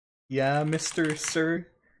Yeah, Mr. Sir.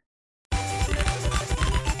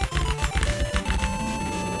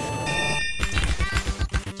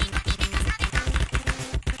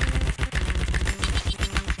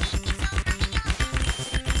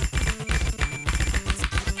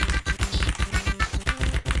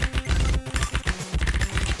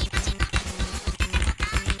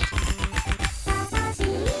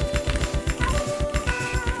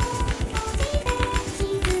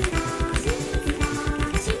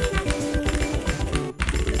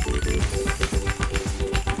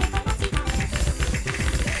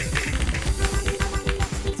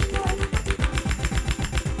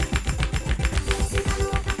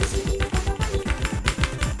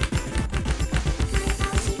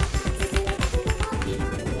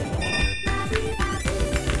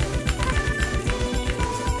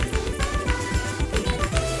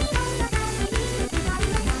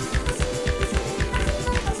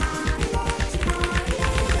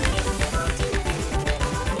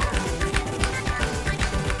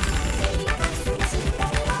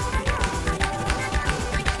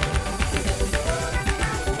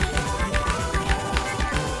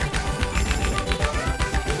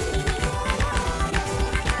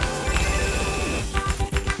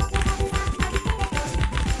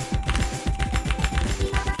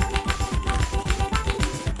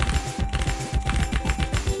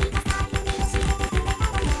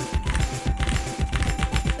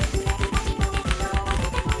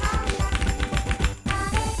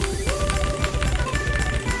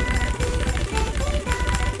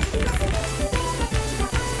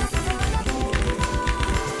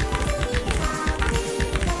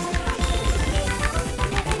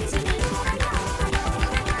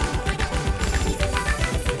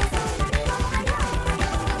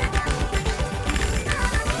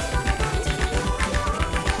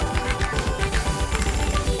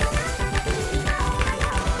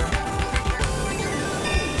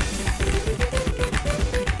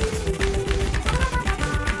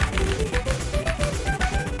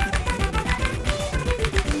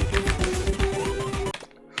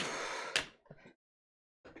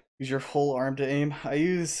 Use your whole arm to aim. I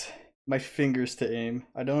use my fingers to aim.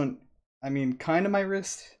 I mean, kind of my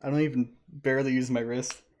wrist. I don't even barely use my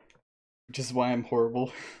wrist, which is why I'm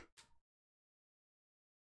horrible.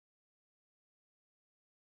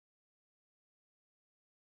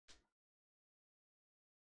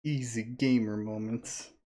 Easy gamer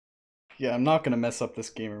moments. Yeah, I'm not gonna mess up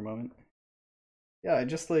this gamer moment. Yeah, I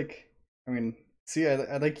mean, see,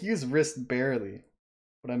 I like use wrist barely,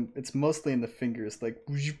 but it's mostly in the fingers, like,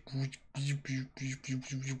 you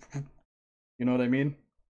know what I mean?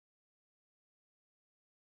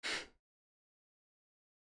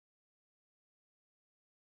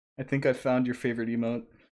 I think I found your favorite emote.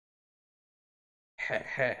 Heh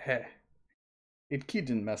heh heh. Idkey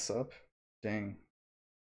didn't mess up. Dang.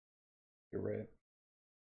 You're right.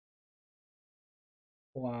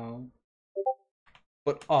 Wow.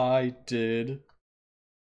 But I did.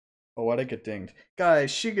 Oh, why'd I get dinged?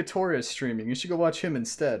 Guys, Shigatora is streaming. You should go watch him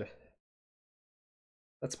instead.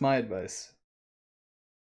 That's my advice.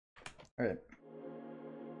 Alright.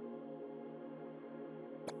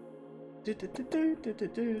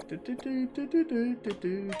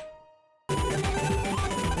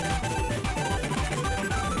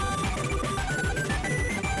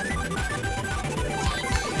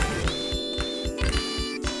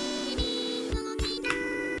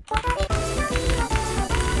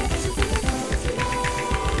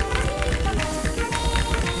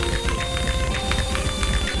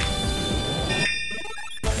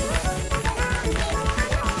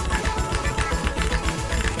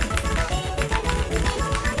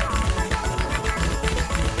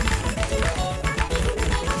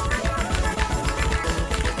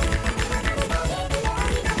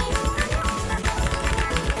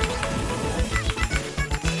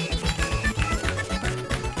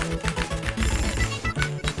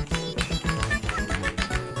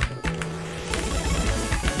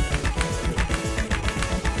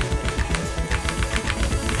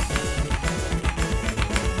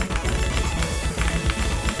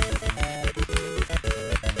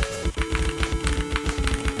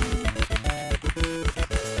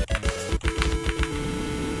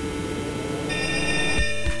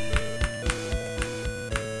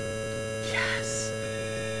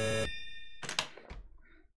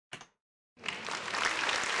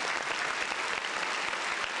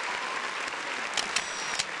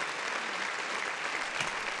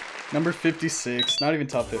 Number 56, not even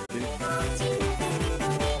top 50.